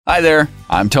Hi there,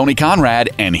 I'm Tony Conrad,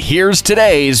 and here's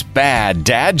today's bad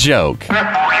dad joke.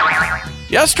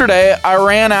 Yesterday, I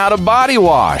ran out of body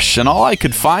wash, and all I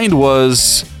could find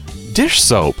was dish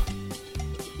soap.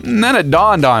 And then it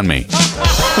dawned on me. Is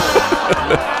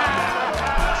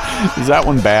that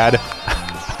one bad?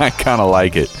 I kind of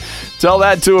like it. Tell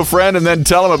that to a friend and then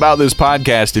tell them about this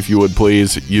podcast if you would,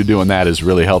 please. You doing that is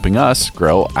really helping us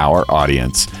grow our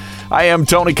audience. I am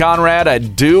Tony Conrad. I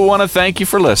do want to thank you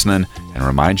for listening and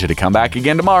remind you to come back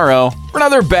again tomorrow for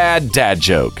another bad dad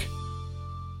joke.